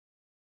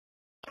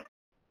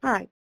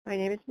Hi, my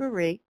name is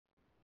Marie.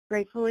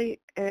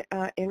 Gratefully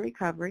in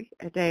recovery,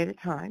 a day at a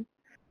time.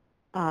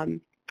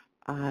 Um,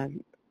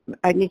 um,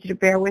 I need you to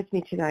bear with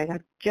me tonight.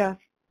 I've just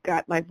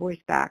got my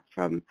voice back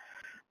from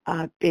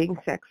being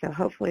sick, so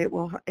hopefully it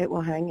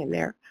will hang in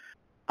there.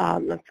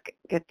 Let's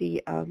get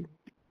the.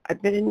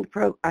 I've been in the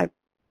pro. I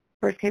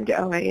first came to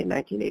OA in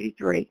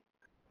 1983.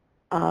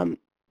 I'm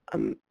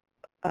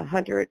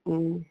 100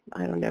 and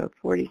I don't know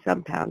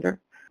 40-some pounder.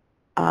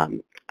 I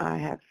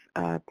have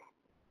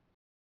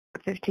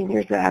 15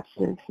 years of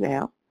abstinence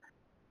now.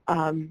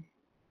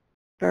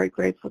 Very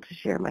grateful to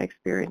share my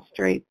experience,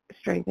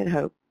 strength, and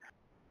hope.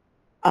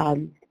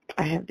 I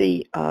have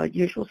the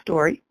usual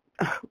story.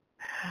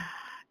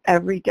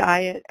 every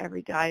diet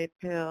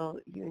pill,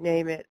 you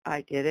name it,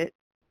 I did it.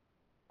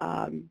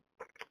 I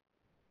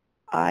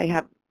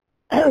have,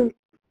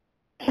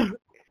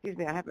 excuse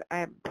me, I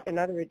have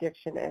another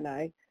addiction, and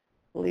I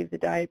believe the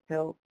diet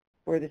pill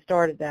were the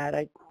start of that.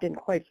 I didn't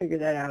quite figure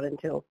that out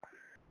until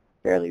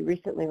fairly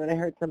recently when I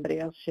heard somebody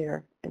else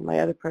share in my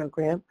other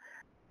program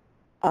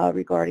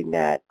regarding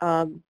that.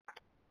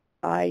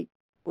 I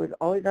was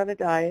always on a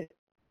diet.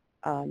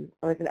 I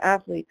was an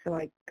athlete, so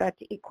I got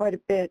to eat quite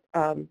a bit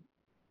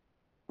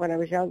when I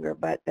was younger.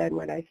 But then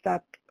when I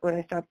stopped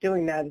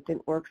doing that, it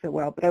didn't work so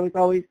well. But I was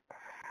always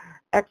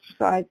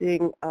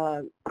exercising,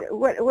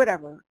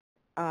 whatever.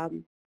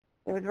 It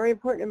was very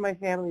important in my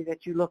family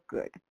that you look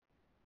good.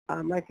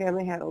 My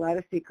family had a lot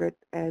of secrets,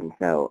 and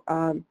so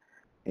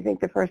I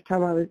think the first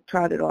time I was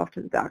trotted off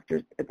to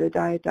the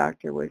diet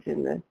doctor was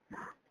in the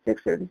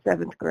 6th or the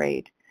 7th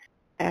grade.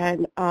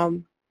 And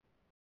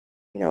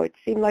it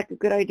seemed like a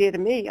good idea to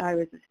me. I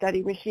was a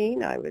study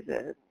machine. I was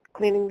a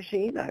cleaning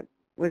machine. I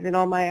was in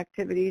all my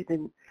activities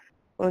in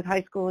both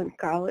high school and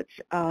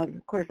college.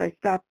 Of course, I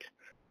stopped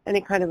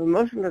any kind of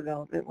emotional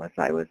development once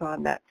I was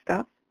on that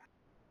stuff.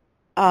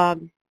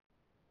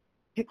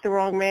 Picked the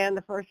wrong man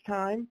the first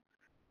time,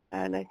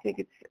 and I think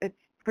it's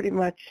pretty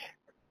much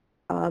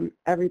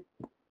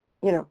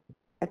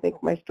I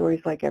think my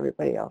story's like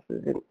everybody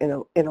else's in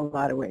a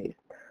lot of ways.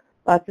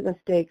 Lots of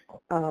mistakes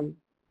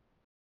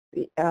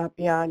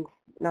beyond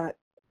not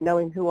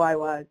knowing who I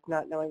was,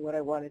 not knowing what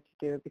I wanted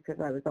to do, because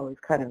I was always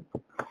kind of,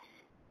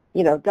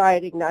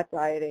 dieting, not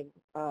dieting,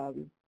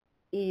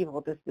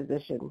 evil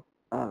disposition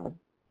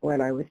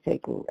when I was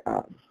taking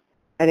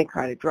any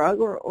kind of drug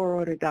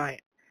or on a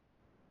diet.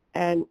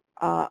 And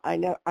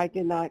I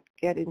did not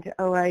get into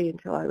OA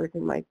until I was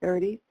in my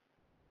 30s.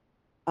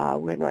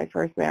 When my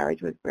first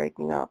marriage was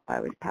breaking up,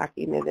 I was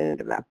packing it in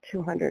at about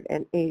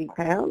 280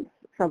 pounds,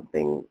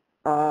 something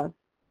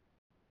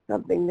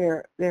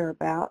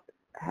thereabout.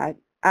 Had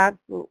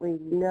absolutely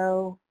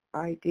no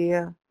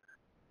idea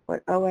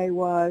what OA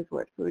was,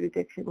 what food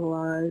addiction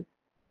was,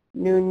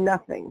 knew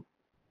nothing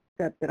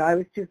except that I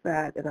was too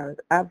fat, and I was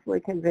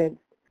absolutely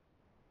convinced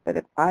that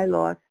if I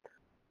lost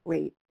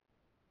weight,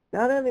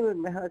 not only would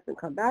my husband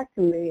come back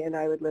to me and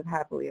I would live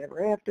happily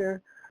ever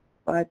after,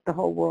 but the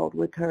whole world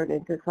would turn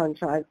into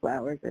sunshine,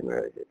 flowers, and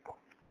roses.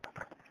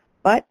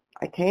 But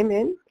I came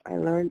in, I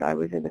learned I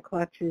was in the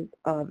clutches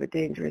of a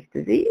dangerous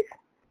disease,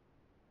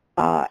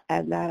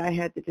 and that I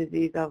had the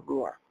disease of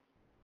war,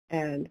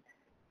 and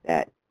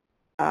that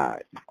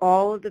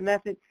all of the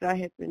methods that I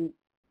had been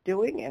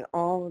doing and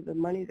all of the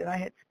money that I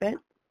had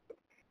spent,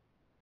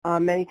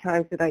 many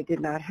times that I did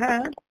not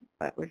have,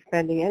 but was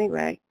spending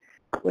anyway,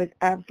 was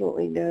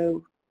absolutely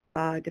no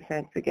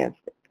defense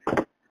against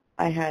it.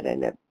 I had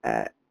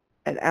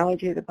an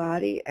allergy of the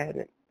body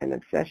and an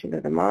obsession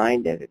of the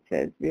mind, as it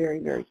says very,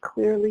 very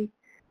clearly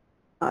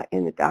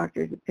in the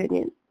doctor's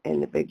opinion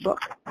in the big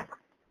book.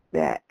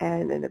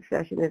 And an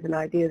obsession is an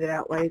idea that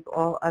outweighs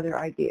all other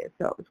ideas.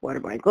 So it's what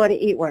am I going to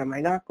eat? What am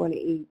I not going to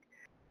eat?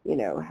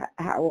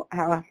 How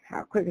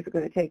quick is it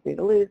going to take me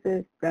to lose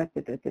this?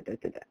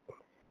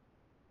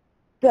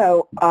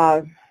 So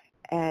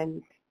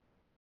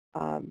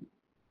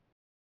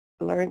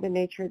learned the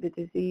nature of the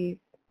disease,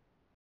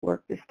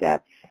 worked the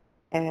steps,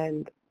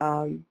 and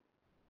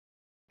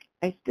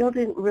I still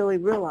didn't really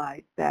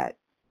realize that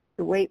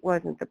the weight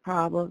wasn't the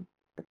problem,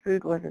 the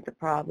food wasn't the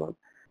problem,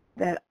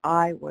 that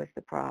I was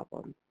the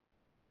problem.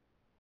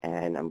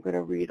 And I'm going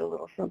to read a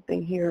little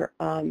something here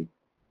on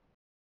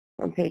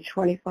page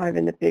 25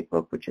 in the big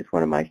book, which is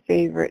one of my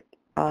favorite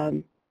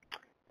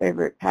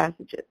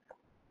passages.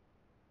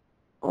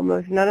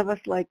 Almost none of us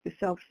like the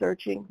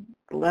self-searching,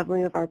 the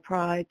leveling of our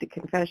pride, the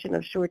confession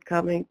of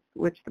shortcomings,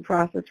 which the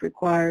process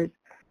requires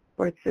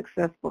for its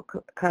successful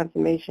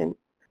consummation.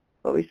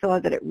 But we saw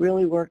that it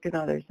really worked in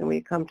others, and we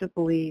had come to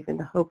believe in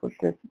the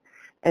hopelessness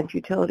and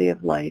futility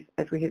of life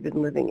as we had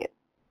been living it.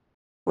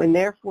 When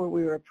therefore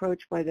we were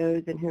approached by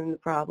those in whom the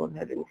problem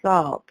had been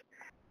solved,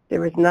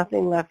 there was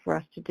nothing left for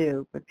us to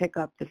do but pick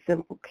up the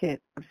simple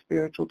kit of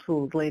spiritual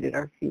tools laid at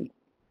our feet.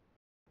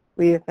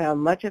 We have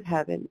found much of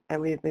heaven,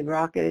 and we have been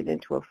rocketed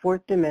into a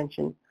fourth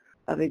dimension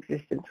of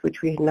existence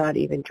which we had not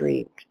even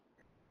dreamed.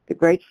 The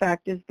great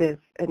fact is this,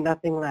 and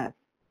nothing less,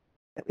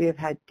 that we have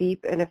had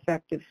deep and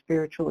effective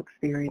spiritual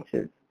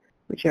experiences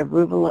which have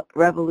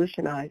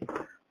revolutionized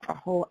our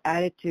whole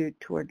attitude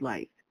toward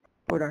life,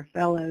 toward our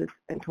fellows,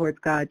 and towards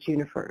God's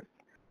universe.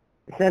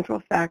 The central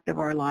fact of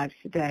our lives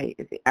today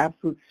is the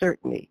absolute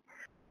certainty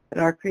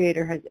that our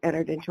Creator has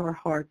entered into our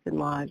hearts and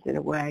lives in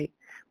a way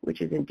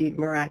which is indeed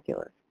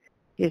miraculous.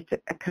 He has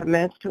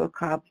commenced to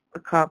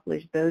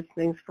accomplish those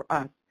things for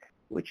us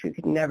which we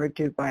could never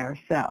do by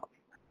ourselves.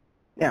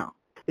 Now,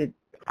 did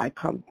I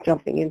come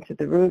jumping into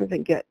the rooms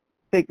and get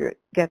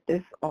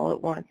this all at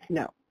once?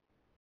 No.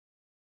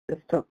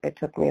 It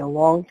took me a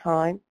long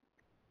time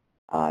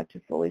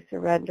to fully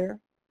surrender.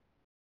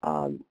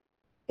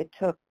 It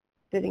took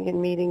sitting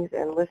in meetings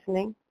and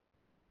listening.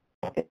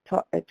 It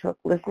took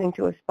listening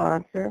to a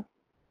sponsor,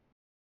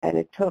 and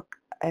it took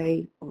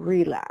a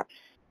relapse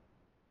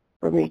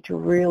for me to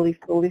really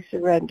fully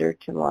surrender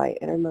to my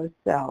innermost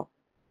self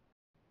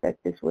that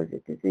this was a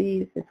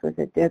disease, this was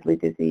a deadly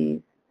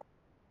disease,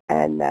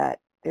 and that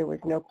there was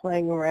no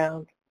playing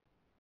around,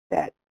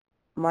 that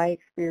my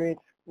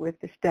experience with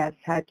the steps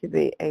had to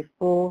be a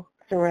full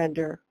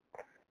surrender,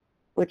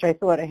 which I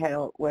thought I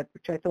had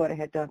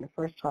done the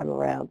first time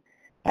around,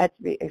 had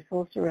to be a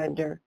full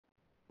surrender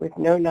with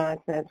no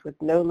nonsense,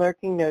 with no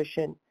lurking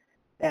notion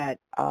that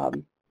for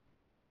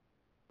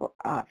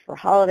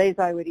holidays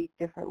I would eat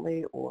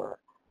differently, or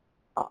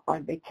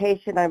on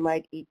vacation I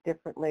might eat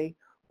differently,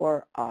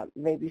 or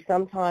maybe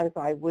sometimes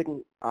I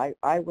wouldn't.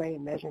 I weigh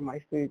and measure my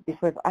food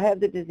because I have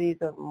the disease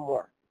of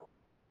more,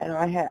 and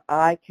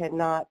I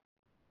cannot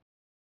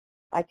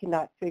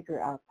figure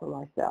out for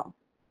myself.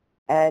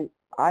 And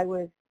I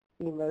was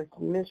the most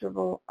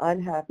miserable,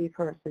 unhappy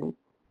person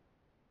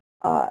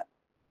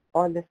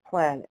on this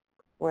planet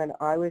when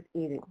I was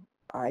eating.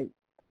 I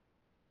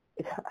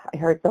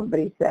heard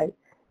somebody say,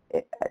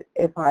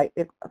 if I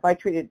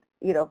treated,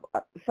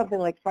 something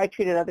like if I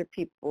treated other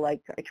people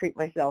like I treat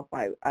myself,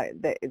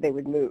 they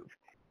would move,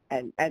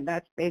 and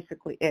that's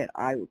basically it.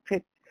 I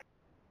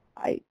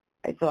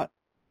thought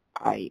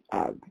I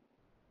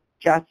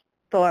just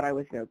thought I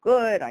was no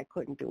good. I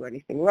couldn't do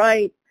anything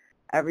right.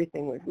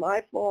 Everything was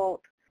my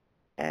fault,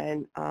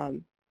 and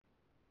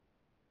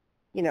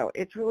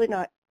it's really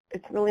not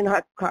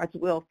God's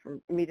will for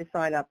me to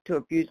sign up to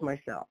abuse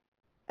myself.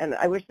 And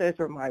I wish those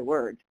were my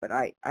words, but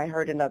I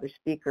heard another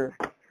speaker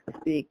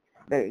speak.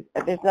 There's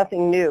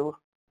nothing new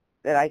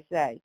that I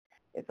say.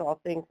 It's all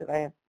things that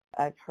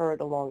I've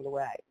heard along the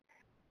way.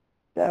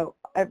 So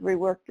I've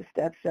reworked the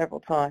steps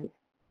several times,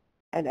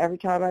 and every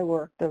time I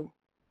work them,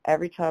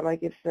 every time I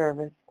give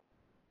service,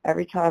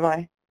 every time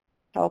I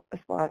help a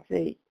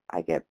sponsee,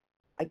 I get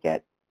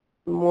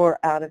more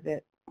out of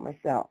it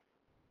myself.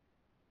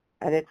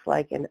 And it's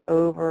like an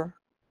over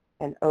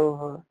and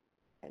over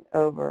and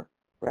over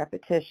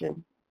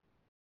repetition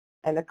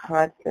and a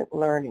constant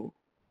learning.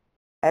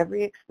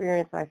 Every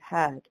experience I've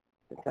had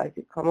since I've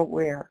become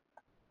aware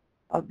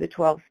of the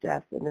 12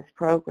 steps in this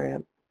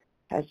program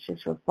has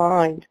just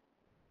refined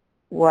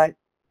what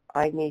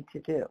I need to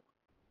do.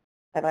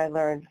 And I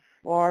learned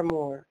far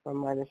more from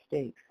my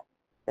mistakes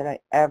than I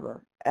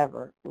ever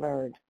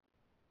learned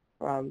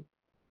from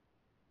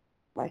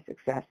my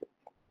successes.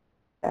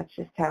 That's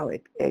just how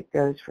it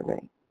goes for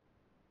me.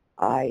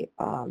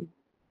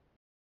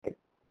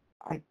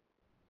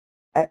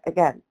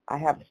 Again, I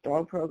have a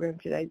strong program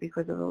today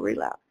because of a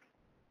relapse,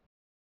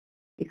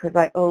 because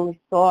I only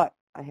thought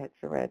I had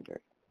surrendered.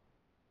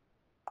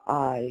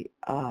 For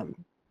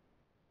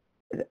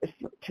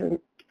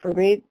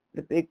me,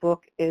 the big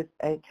book is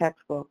a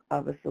textbook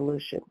of a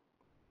solution.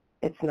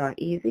 It's not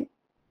easy.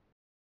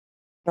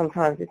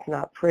 Sometimes it's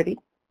not pretty,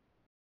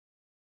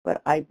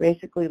 but I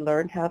basically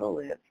learned how to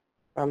live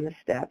from the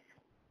steps.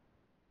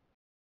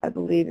 I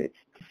believe it's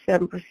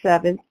December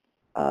 7th,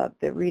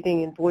 the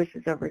Reading in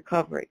Voices of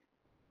Recovery.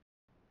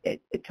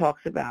 It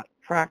talks about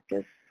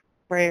practice,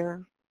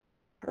 prayer,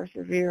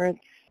 perseverance,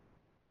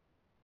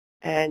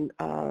 and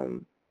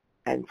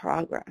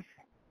progress.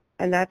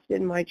 And that's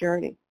been my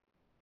journey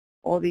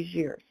all these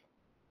years.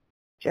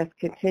 Just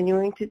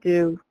continuing to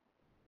do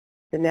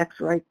the next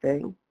right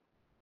thing.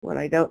 When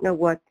I don't know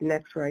what the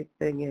next right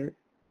thing is,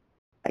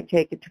 I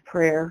take it to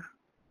prayer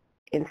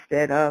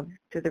instead of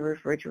to the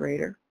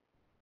refrigerator.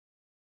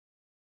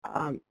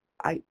 I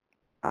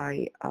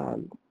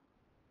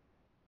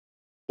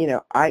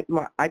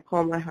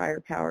call my higher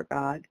power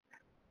God,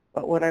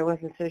 but when I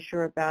wasn't so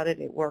sure about it,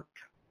 it worked.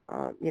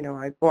 I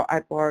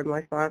borrowed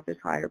my sponsor's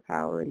higher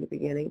power in the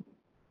beginning.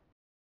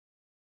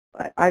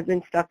 But I've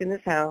been stuck in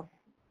this house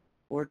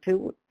for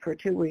 2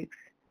 weeks,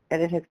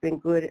 and it has been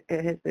good.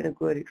 It has been a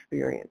good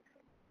experience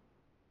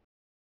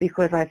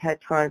because I've had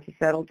time to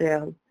settle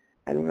down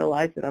and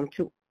realize that I'm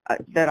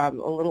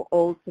a little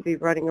old to be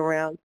running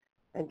around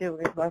and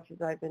doing as much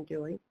as I've been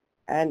doing.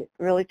 And it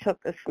really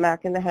took a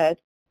smack in the head,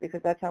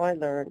 because that's how I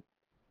learned.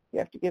 You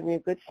have to give me a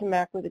good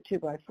smack with a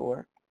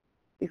 2x4,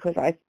 because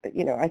I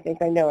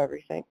think I know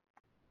everything.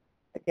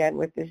 Again,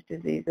 with this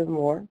disease of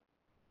more.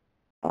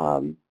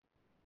 What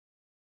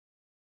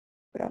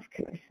else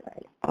can I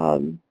say?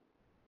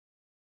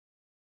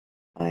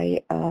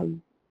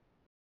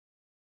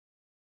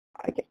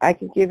 I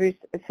can give you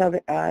some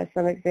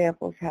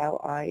examples how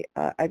I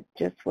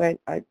just went.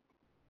 I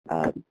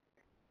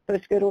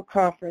supposed to go to a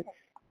conference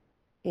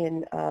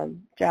in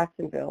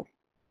Jacksonville,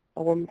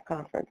 a women's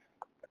conference,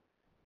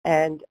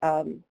 and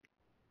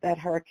that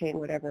hurricane,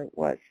 whatever it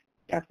was,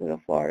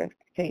 Jacksonville, Florida,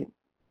 came.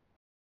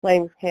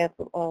 Plane was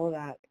canceled, all of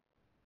that.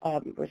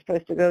 We're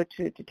supposed to go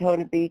to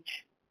Daytona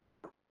Beach.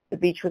 The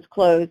beach was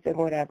closed and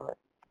whatever.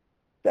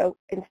 So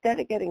instead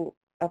of getting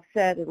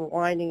upset and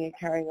whining and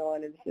carrying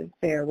on, and this is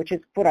fair, which is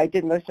what I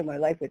did most of my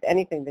life with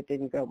anything that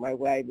didn't go my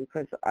way,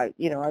 because I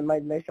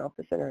made myself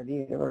the center of the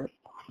universe.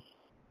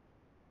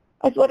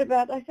 I thought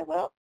about it. I said,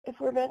 well, if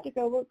we're meant to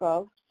go, we'll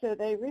go. So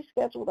they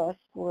rescheduled us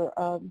for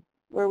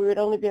where we would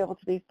only be able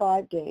to be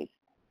 5 days.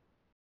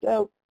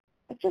 So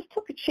I just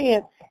took a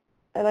chance,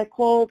 and I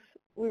called.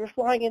 We were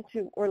flying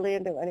into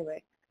Orlando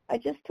anyway. I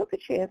just took a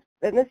chance,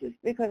 and this is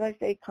because I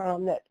stay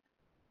calm,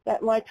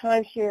 that my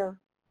timeshare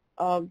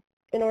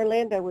in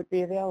Orlando would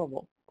be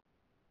available.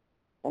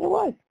 And it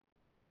was.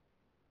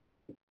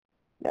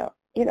 Now,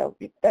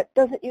 that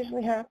doesn't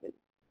usually happen.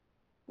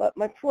 But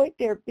my point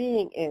there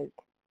being is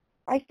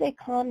I stay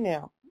calm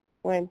now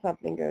when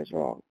something goes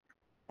wrong.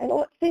 And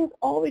things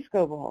always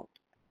go wrong.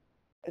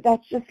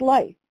 That's just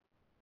life.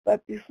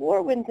 But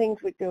before, when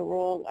things would go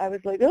wrong, I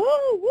was like,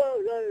 oh,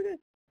 whoa, no, no.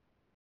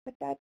 But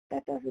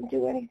that doesn't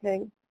do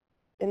anything.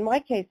 In my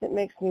case, it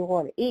makes me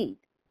want to eat,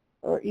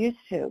 or it used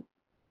to.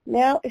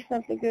 Now, if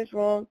something goes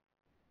wrong,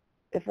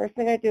 the first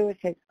thing I do is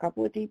take a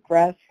couple of deep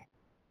breaths.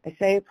 I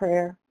say a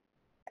prayer,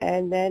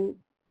 and then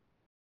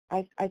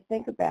I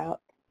think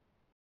about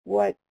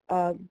what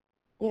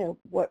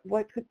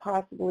could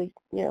possibly,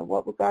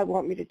 what would God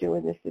want me to do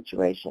in this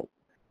situation?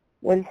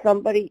 When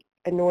somebody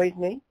annoys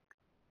me,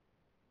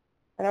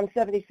 and I'm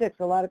 76,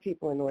 a lot of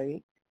people annoy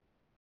me,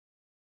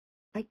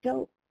 I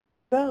don't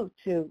go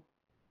to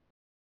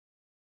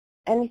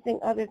anything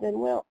other than,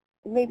 well,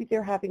 maybe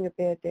they're having a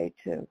bad day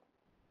too.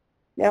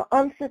 Now,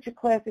 I'm such a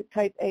classic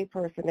type A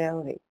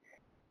personality.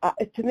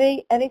 To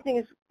me,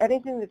 anything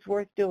that's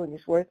worth doing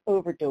is worth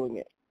overdoing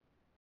it.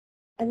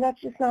 And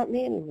that's just not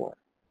me anymore.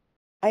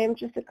 I am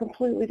just a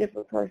completely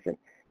different person.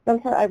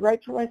 Sometimes I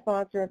write for my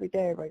sponsor every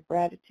day. I write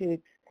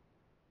gratitudes,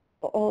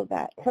 all of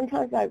that.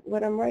 Sometimes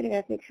when I'm writing,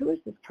 I think, who is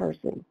this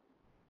person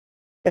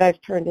that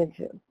I've turned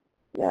into?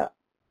 Now,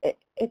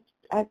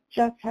 I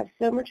just have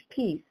so much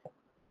peace.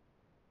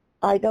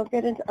 I don't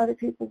get into other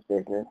people's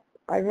business.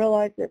 I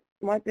realize that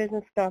my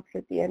business stops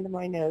at the end of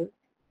my nose.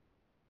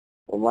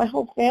 Well, my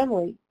whole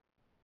family,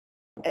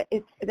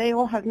 they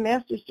all have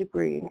master's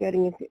degree in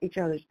getting into each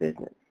other's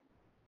business.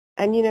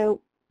 And,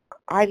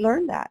 I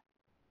learned that,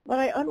 but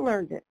I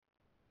unlearned it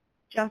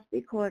just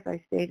because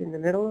I stayed in the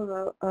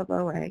middle of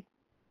OA.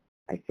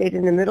 I stayed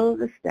in the middle of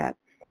the steps.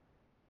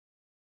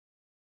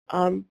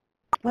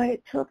 But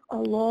it took a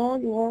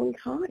long, long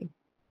time.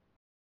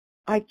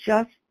 I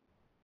just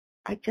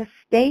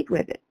stayed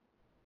with it.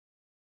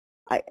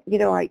 I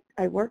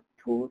worked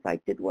tools. I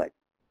did what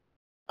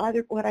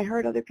I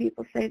heard other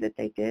people say that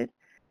they did,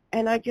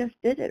 and I just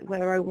did it,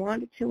 whether I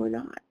wanted to or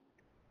not.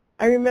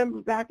 I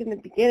remember back in the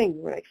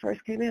beginning when I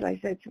first came in, I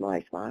said to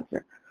my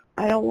sponsor,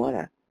 I don't want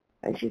to.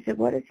 And she said,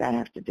 what does that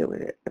have to do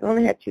with it? I've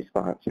only had 2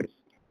 sponsors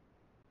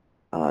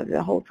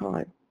the whole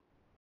time.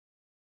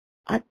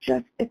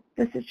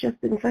 This has just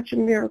been such a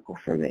miracle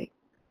for me.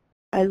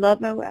 I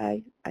love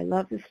OA. I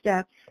love the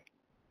steps.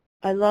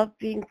 I love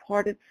being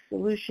part of the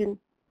solution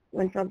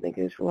when something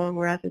goes wrong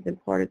rather than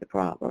part of the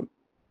problem.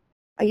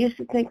 I used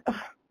to think,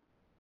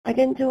 I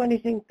didn't do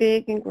anything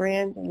big and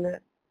grand in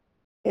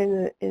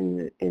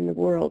the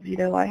world.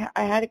 I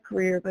had a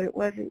career, but it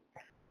wasn't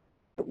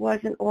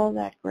all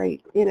that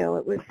great. It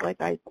was like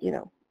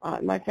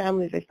my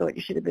family, they thought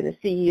you should have been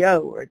a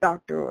CEO or a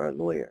doctor or a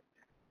lawyer.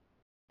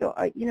 So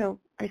I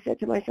said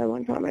to my son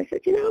one time, I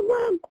said,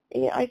 Mom,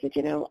 I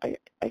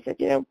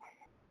said,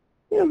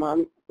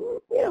 Mom,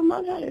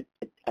 Mom had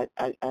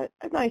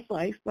a nice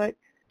life, but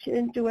she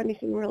didn't do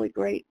anything really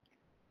great.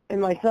 And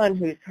my son,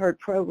 who's heard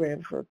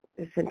programs for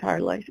his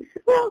entire life, he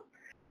said, well,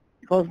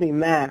 he calls me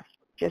math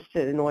just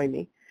to annoy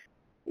me.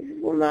 He says,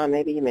 well, Mom,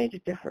 maybe you made a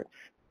difference.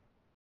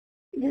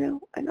 And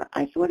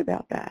I thought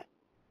about that.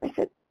 I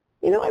said,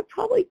 I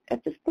probably,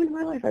 at this point in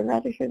my life, I'd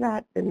rather hear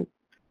that than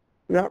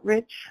I'm not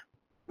rich,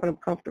 but I'm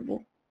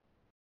comfortable.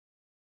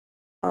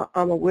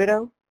 I'm a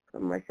widow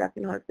from my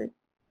second husband.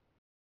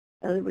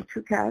 I live with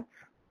 2 cats.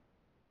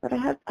 But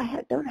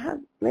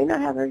may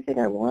not have everything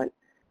I want,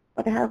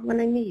 but I have what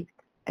I need.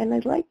 And I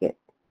like it.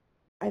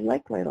 I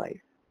like my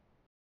life.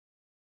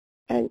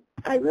 And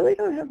I really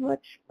don't have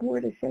much more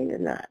to say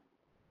than that.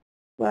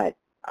 But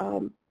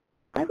I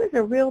was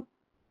a real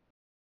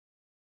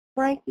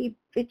cranky,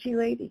 bitchy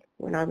lady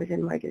when I was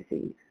in my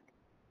disease.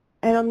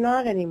 And I'm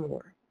not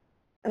anymore.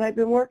 And I've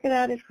been working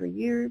at it for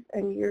years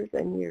and years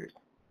and years.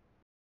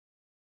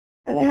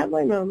 And I have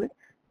my moments.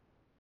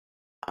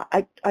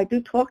 I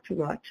do talk too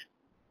much.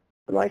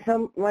 My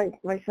son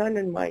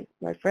and my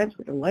friends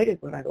were delighted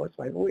when I lost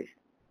my voice.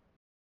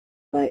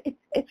 But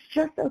it's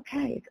just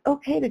okay. It's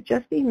okay to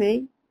just be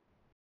me.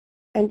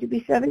 And to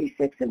be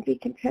 76 and be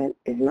content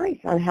is nice.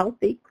 I'm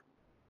healthy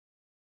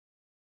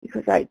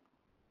because I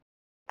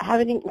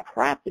haven't eaten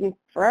crap in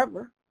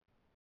forever.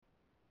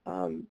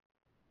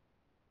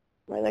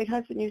 My late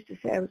husband used to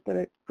say I was going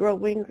to grow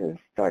wings and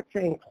start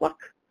saying cluck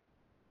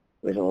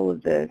with all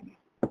of the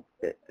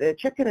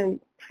chicken and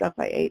stuff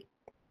I ate.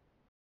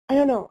 I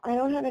don't know. I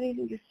don't have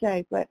anything to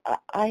say, but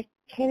I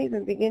can't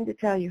even begin to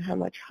tell you how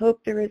much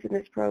hope there is in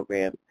this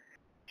program,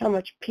 how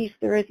much peace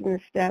there is in the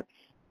steps,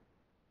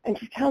 and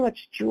just how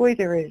much joy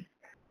there is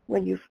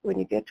when you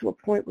get to a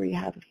point where you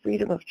have a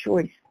freedom of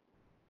choice,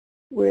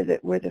 where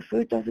the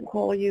food doesn't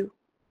call you,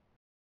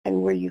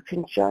 and where you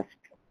can just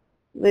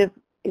live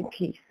in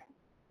peace.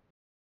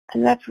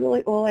 And that's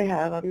really all I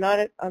have. I'm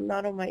not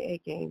on my A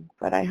game,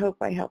 but I hope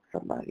I help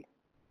somebody.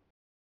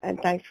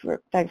 And thanks for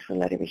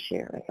letting me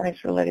share, and thanks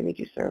for letting me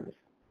do service.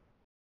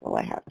 All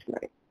I have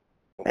tonight.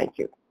 Thank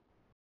you.